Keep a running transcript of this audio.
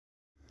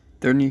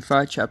3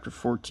 Nephi chapter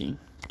 14.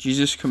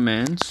 Jesus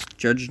commands,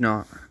 judge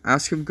not,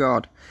 ask of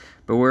God,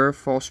 beware of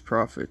false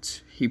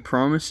prophets. He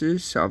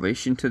promises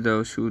salvation to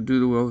those who will do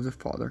the will of the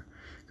Father.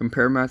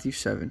 Compare Matthew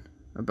 7,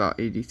 about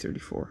AD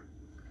 34.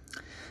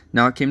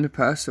 Now it came to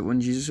pass that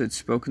when Jesus had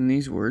spoken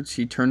these words,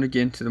 he turned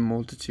again to the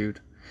multitude,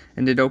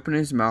 and did open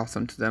his mouth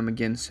unto them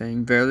again,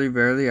 saying, Verily,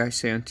 verily, I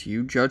say unto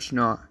you, judge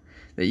not,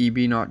 that ye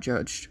be not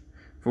judged.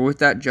 For with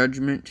that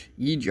judgment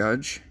ye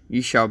judge,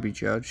 ye shall be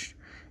judged,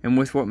 and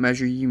with what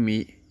measure ye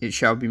mete, it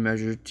shall be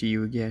measured to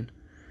you again.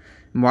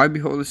 And why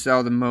beholdest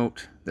thou the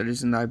mote that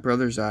is in thy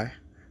brother's eye,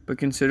 but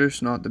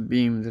considerest not the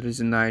beam that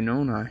is in thine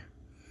own eye?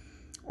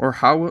 Or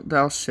how wilt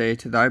thou say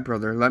to thy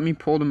brother, Let me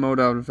pull the mote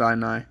out of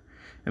thine eye,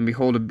 and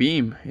behold, a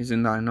beam is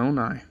in thine own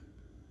eye?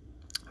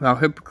 Thou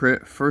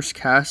hypocrite, first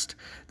cast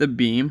the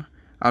beam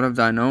out of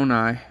thine own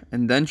eye,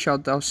 and then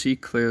shalt thou see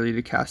clearly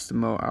to cast the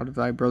mote out of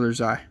thy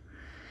brother's eye.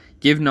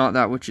 Give not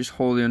that which is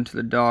holy unto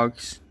the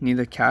dogs,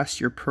 neither cast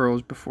your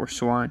pearls before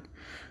swine,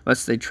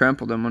 lest they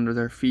trample them under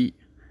their feet,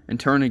 and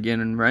turn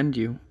again and rend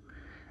you.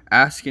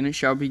 Ask, and it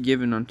shall be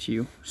given unto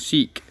you.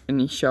 Seek,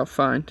 and ye shall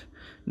find.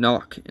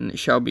 Knock, and it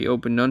shall be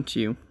opened unto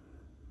you.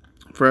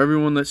 For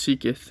everyone that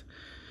seeketh,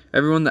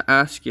 everyone that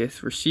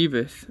asketh,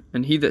 receiveth,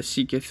 and he that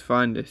seeketh,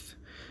 findeth.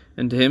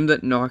 And to him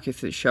that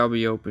knocketh it shall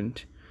be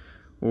opened.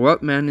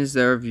 What man is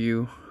there of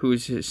you, who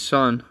is his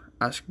son,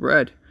 ask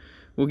bread,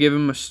 will give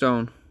him a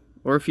stone?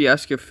 Or if he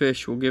ask a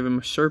fish, will give him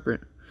a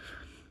serpent?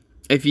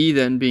 If ye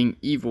then, being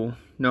evil,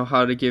 know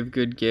how to give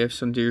good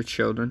gifts unto your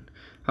children,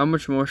 how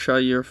much more shall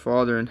your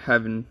Father in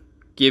heaven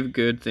give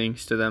good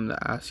things to them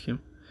that ask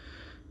him?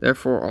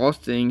 Therefore all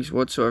things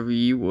whatsoever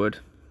ye would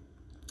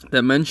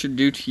that men should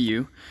do to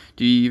you,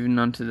 do ye even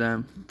unto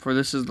them. For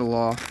this is the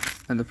law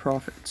and the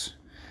prophets.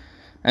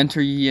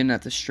 Enter ye in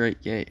at the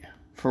strait gate.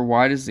 For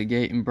wide is the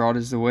gate, and broad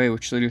is the way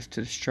which leadeth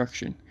to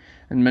destruction,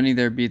 and many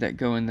there be that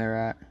go in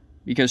thereat.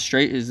 Because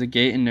strait is the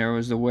gate, and narrow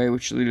is the way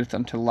which leadeth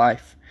unto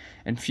life,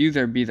 and few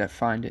there be that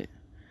find it.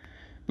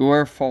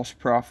 Beware of false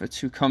prophets,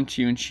 who come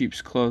to you in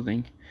sheep's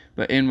clothing,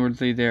 but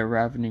inwardly they are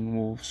ravening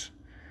wolves.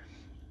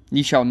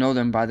 Ye shall know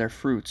them by their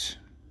fruits.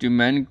 Do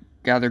men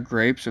gather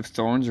grapes of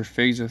thorns, or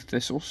figs of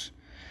thistles?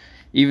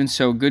 Even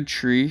so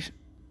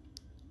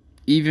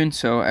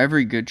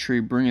every good tree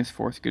bringeth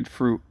forth good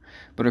fruit,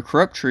 but a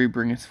corrupt tree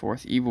bringeth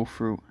forth evil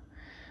fruit.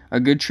 A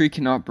good tree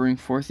cannot bring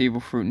forth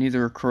evil fruit,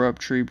 neither a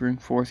corrupt tree bring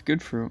forth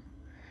good fruit.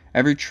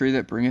 Every tree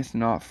that bringeth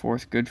not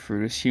forth good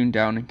fruit is hewn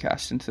down and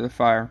cast into the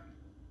fire.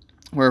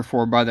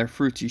 Wherefore by their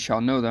fruits ye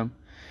shall know them.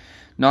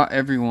 Not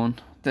every one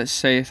that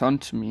saith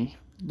unto me,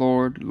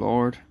 Lord,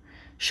 Lord,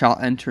 shall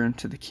enter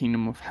into the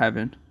kingdom of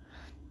heaven,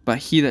 but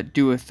he that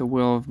doeth the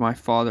will of my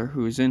Father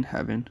who is in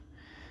heaven.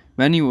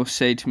 Many will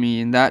say to me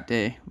in that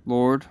day,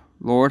 Lord,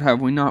 Lord,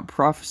 have we not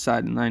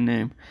prophesied in thy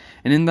name,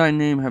 and in thy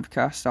name have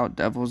cast out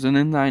devils, and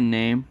in thy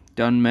name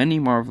done many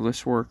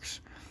marvelous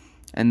works?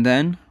 And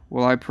then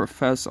will I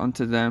profess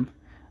unto them,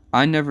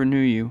 I never knew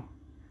you.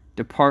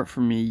 Depart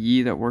from me,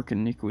 ye that work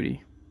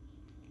iniquity.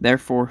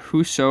 Therefore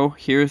whoso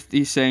heareth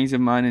these sayings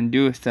of mine and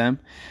doeth them,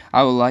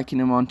 I will liken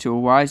him unto a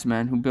wise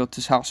man who built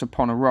his house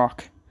upon a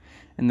rock.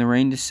 And the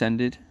rain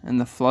descended, and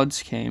the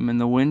floods came, and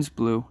the winds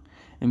blew,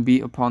 and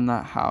beat upon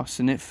that house,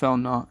 and it fell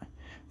not,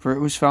 for it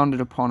was founded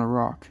upon a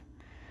rock.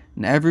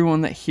 And every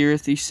one that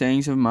heareth these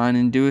sayings of mine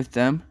and doeth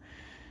them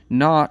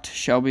not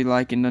shall be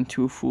likened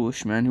unto a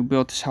foolish man who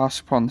built his house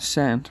upon the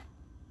sand.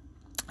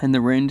 And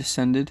the rain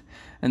descended,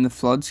 and the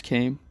floods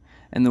came,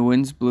 and the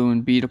winds blew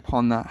and beat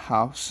upon that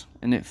house,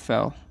 and it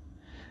fell,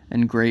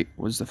 and great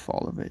was the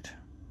fall of it.